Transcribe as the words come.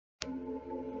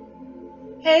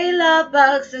Hey love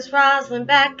bugs, it's Roslynn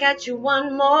back at you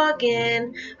one more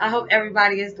again. I hope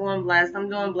everybody is doing blessed.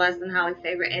 I'm doing blessed and highly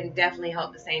favored and definitely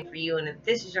hope the same for you. And if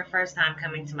this is your first time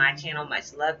coming to my channel,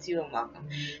 much love to you and welcome.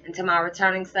 And to my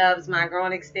returning subs, my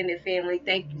growing extended family,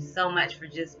 thank you so much for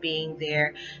just being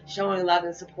there, showing love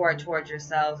and support towards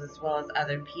yourselves as well as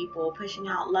other people, pushing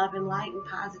out love and light and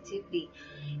positivity.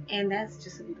 And that's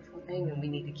just a beautiful thing, and we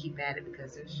need to keep at it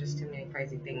because there's just too many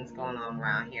crazy things going on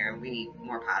around here, and we need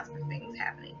more positive things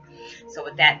happening. So,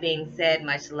 with that being said,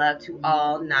 much love to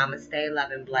all. Namaste,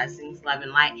 love and blessings, love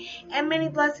and light, and many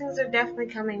blessings are definitely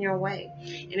coming your way.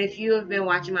 And if you have been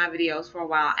watching my videos for a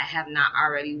while, I have not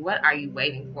already, what are you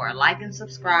waiting for? Like and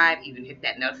subscribe, even hit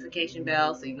that notification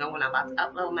bell so you know when I'm about to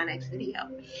upload my next video.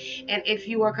 And if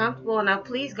you are comfortable enough,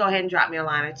 please go ahead and drop me a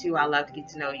line or two. I love to get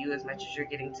to know you as much as you're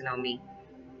getting to know me,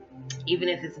 even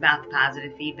if it's about the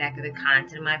positive feedback of the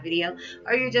content of my video,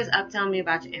 or you're just up telling me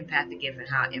about your empathic gift and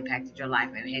how it impacted your life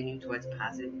and heading you towards a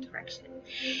positive direction.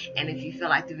 And if you feel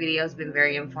like the video has been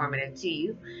very informative to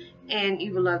you and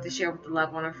you would love to share with a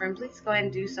loved one or friend, please go ahead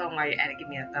and do so. And while you're at it, give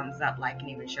me a thumbs up, like, and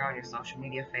even share on your social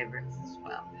media favorites as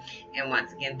well. And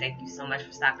once again, thank you so much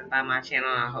for stopping by my channel,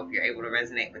 and I hope you're able to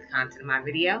resonate with the content of my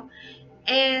video.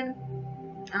 And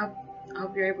I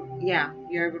hope you're able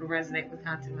to resonate with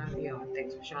content in my video.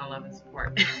 Thanks for showing love and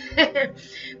support.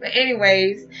 But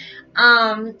anyways,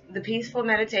 the peaceful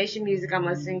meditation music I'm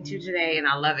listening to today, and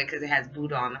I love it because it has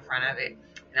Buddha on the front of it,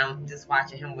 and I'm just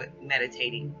watching him with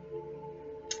meditating.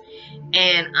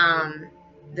 And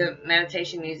the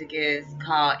meditation music is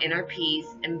called Inner Peace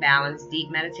and Balance,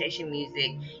 Deep Meditation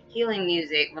Music, Healing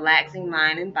Music, Relaxing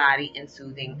Mind and Body, and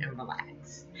Soothing and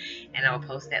Relaxed. And I will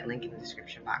post that link in the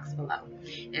description box below.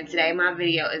 And today my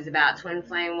video is about Twin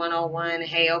Flame 101,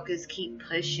 Heyoka's Keep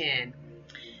Pushing.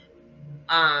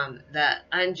 The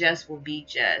unjust will be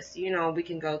just. You know, we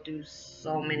can go through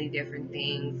so many different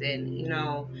things, and you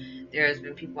know, there's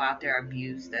been people out there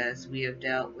abused us. We have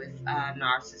dealt with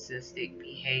narcissistic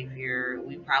behavior.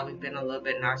 We've probably been a little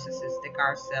bit narcissistic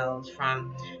ourselves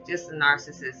from just the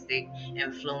narcissistic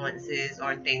influences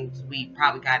or things we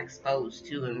probably got exposed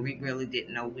to, and we really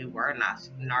didn't know we were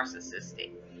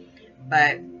narcissistic.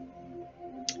 But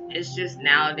it's just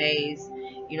nowadays,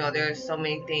 you know, there's so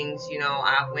many things, you know,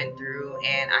 I went through,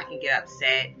 and I can get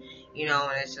upset, you know,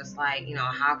 and it's just like, you know,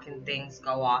 how can things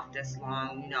go off this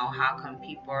long? You know, how come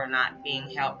people are not being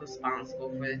held responsible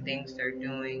for the things they're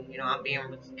doing? You know, I'm being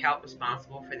held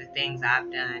responsible for the things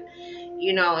I've done,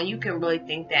 you know, and you can really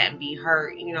think that and be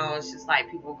hurt. You know, it's just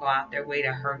like people go out their way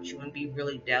to hurt you and be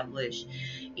really devilish,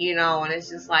 you know, and it's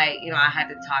just like, you know, I had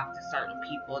to talk to certain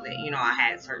people that, you know, I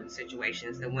had certain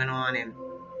situations that went on, and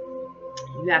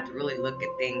you have to really look at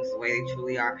things the way they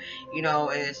truly are, you know.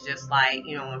 And it's just like,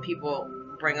 you know, when people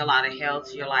bring a lot of hell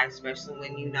to your life, especially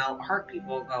when, you know, hurt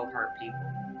people will go hurt people.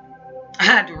 I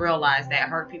had to realize that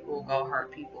hurt people will go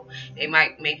hurt people. They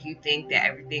might make you think that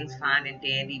everything's fine and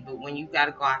dandy, but when you got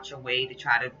to go out your way to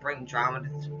try to bring drama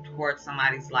towards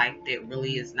somebody's life that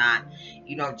really is not,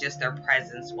 you know, just their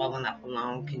presence well enough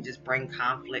alone can just bring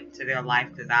conflict to their life,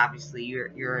 because obviously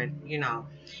you're an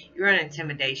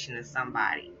intimidation to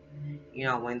somebody, you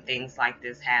know, when things like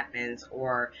this happens,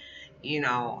 or you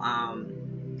know,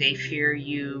 they fear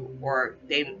you, or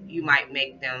you might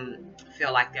make them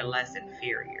feel like they're less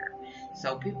inferior.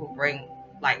 So people bring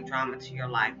like drama to your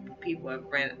life. People have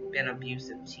been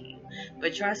abusive to you,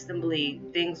 but trust and believe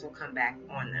things will come back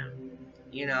on them.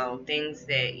 You know, things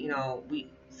that, you know,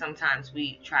 sometimes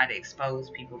we try to expose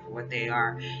people for what they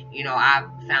are. You know, I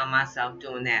found myself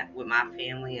doing that with my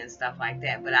family and stuff like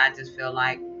that, but I just feel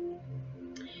like,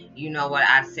 you know what,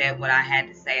 I've said what I had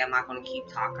to say. I'm not going to keep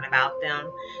talking about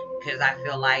them, because I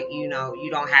feel like, you know,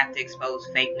 you don't have to expose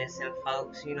fakeness in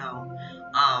folks, you know.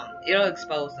 It'll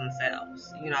expose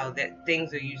themselves, you know, that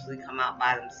things will usually come out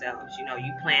by themselves. You know,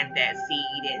 you plant that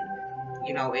seed, and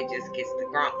you know, it just gets to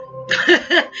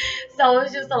growing. So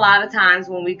it's just a lot of times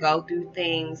when we go through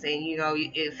things, and you know,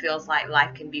 it feels like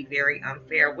life can be very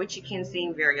unfair, which it can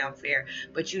seem very unfair,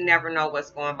 but you never know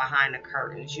what's going behind the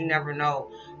curtains. You never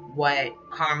know what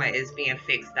karma is being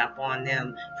fixed up on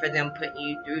them for them putting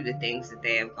you through the things that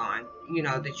they have gone, you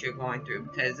know, that you're going through.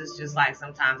 Because it's just like,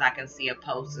 sometimes I can see a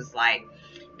post that's like,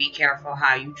 be careful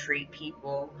how you treat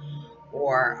people,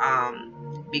 or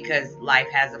because life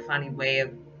has a funny way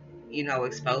of, you know,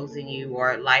 exposing you,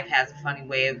 or life has a funny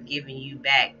way of giving you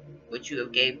back what you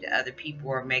have gave to other people,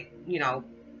 or make, you know,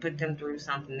 put them through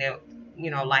something that,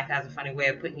 you know, life has a funny way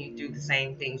of putting you through the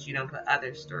same things you don't put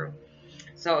others through.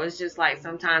 So it's just like,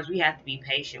 sometimes we have to be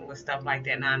patient with stuff like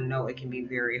that, and I know it can be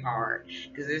very hard,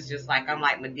 because it's just like, I'm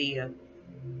like Medea.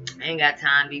 I ain't got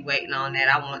time to be waiting on that.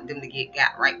 I want them to get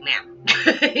got right now.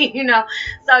 You know,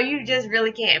 so you just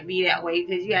really can't be that way,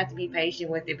 because you have to be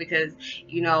patient with it, because,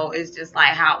 you know, it's just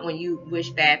like how when you wish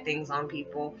bad things on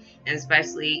people, and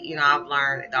especially, you know, I've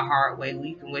learned the hard way, when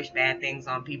you can wish bad things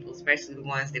on people, especially the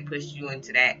ones that push you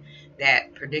into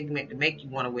that predicament to make you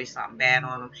want to wish something bad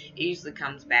on them, it usually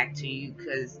comes back to you,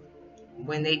 because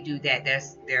when they do that,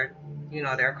 that's their, you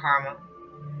know, their karma,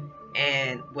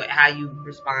 and how you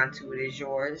respond to it is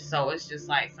yours. So it's just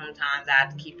like sometimes I have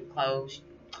to keep a closed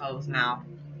mouth,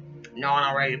 knowing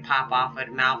I'm ready to pop off at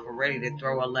the mouth or ready to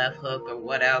throw a left hook or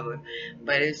whatever.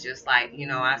 But it's just like, you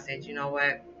know, I said, you know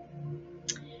what?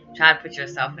 Try to put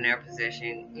yourself in their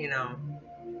position. You know,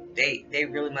 they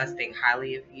really must think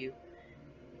highly of you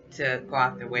to go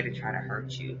out their way to try to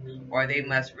hurt you, or they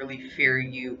must really fear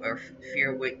you, or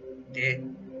fear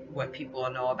what people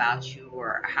know about you,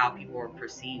 or how people will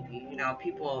perceive you. You know,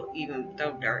 people even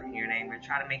throw dirt in your name or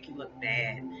try to make you look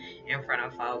bad in front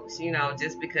of folks, you know,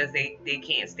 just because they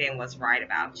can't stand what's right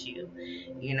about you,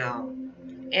 you know.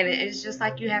 And it's just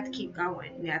like you have to keep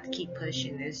going. You have to keep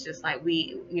pushing. It's just like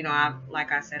you know,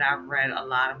 like I said, I've read a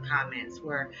lot of comments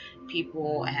where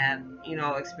people have, you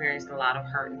know, experienced a lot of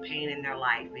hurt and pain in their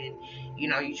life. And, you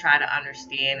know, you try to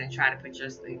understand and try to put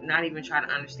not even try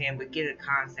to understand, but get a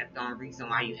concept on a reason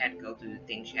why you had to go through the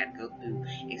things you had to go through,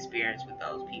 experience with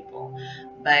those people.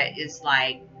 But it's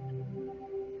like,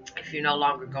 if you're no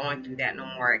longer going through that no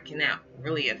more, it cannot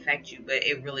really affect you, but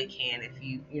it really can if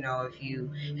you know, if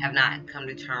you have not come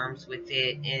to terms with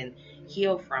it and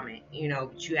heal from it, you know.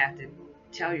 But you have to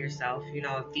tell yourself, you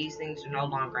know, if these things are no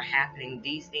longer happening,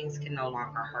 these things can no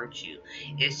longer hurt you.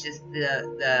 It's just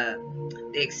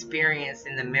the experience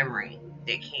and the memory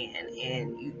that can,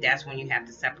 and that's when you have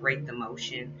to separate the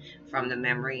emotion from the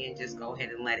memory and just go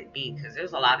ahead and let it be, because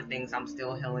there's a lot of things I'm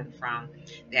still healing from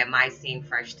that might seem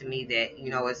fresh to me, that, you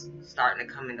know, is starting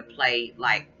to come into play,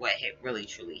 like what had really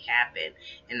truly happened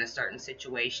in a certain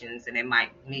situations, and it might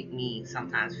make me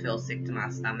sometimes feel sick to my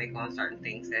stomach on certain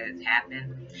things that has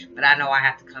happened. But I know I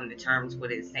have to come to terms with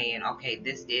it, saying, okay,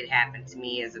 this did happen to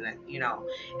me as a, you know,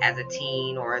 as a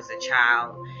teen or as a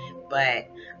child, but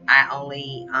I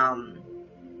only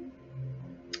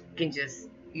can just,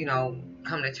 you know,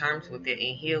 come to terms with it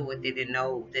and heal with it, and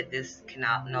know that this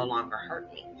cannot no longer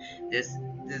hurt me. This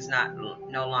does not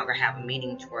no longer have a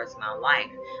meaning towards my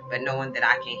life. But knowing that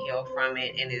I can heal from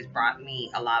it, and it's brought me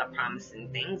a lot of promising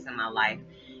things in my life,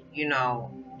 you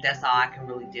know, that's all I can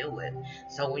really deal with.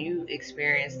 So when you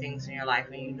experience things in your life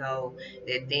and you know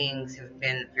that things have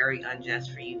been very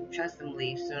unjust for you, trust and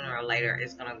believe sooner or later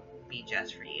it's going to be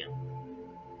just for you.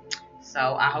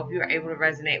 So I hope you're able to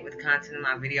resonate with the content of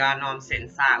my video. I know I'm sitting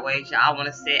sideways. Y'all want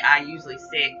to sit. I usually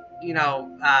sit, you know,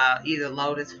 either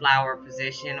lotus flower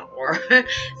position or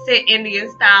sit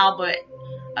Indian style, but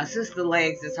sister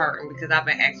legs is hurting because I've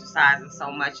been exercising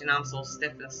so much and I'm so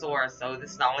stiff and sore. So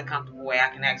this is the only comfortable way I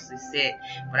can actually sit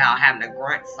without having to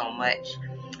grunt so much.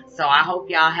 So I hope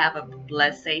y'all have a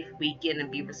blessed, safe weekend and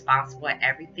be responsible at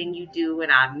everything you do.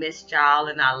 And I missed y'all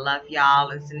and I love y'all,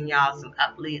 and sending y'all some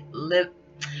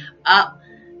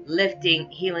uplifting,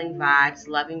 healing vibes,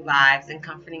 loving vibes, and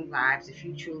comforting vibes if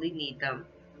you truly need them.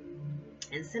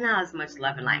 And send out as much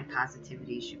love and light and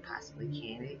positivity as you possibly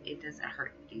can. It doesn't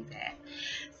hurt to do that.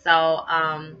 So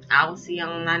I will see you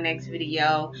on my next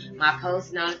video. My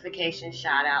post notification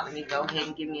shout out. Let me go ahead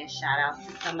and give me a shout out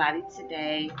to somebody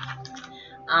today.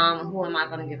 Who am I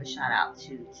going to give a shout out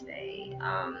to today?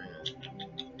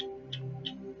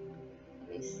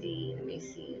 Let me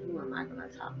see. Who am I going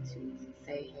to talk to?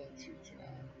 Say hey to today.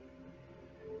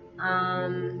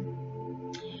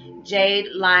 Jade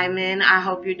Lyman, I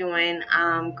hope you're doing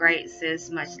great, sis.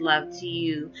 Much love to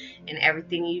you and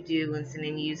everything you do, and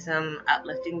sending you some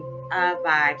uplifting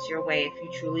vibes your way if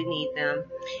you truly need them.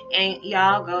 And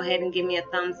y'all go ahead and give me a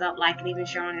thumbs up, like, and even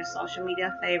share on your social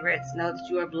media favorites. Know that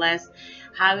you are blessed,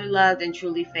 highly loved, and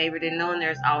truly favored, and knowing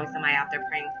there's always somebody out there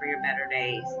praying for your better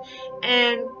days.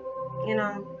 And, you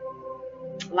know,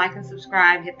 like and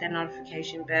subscribe, hit that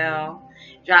notification bell,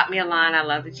 drop me a line. I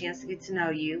love the chance to get to know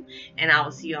you, and I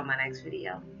will see you on my next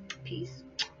video. Peace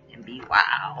and be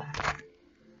wild.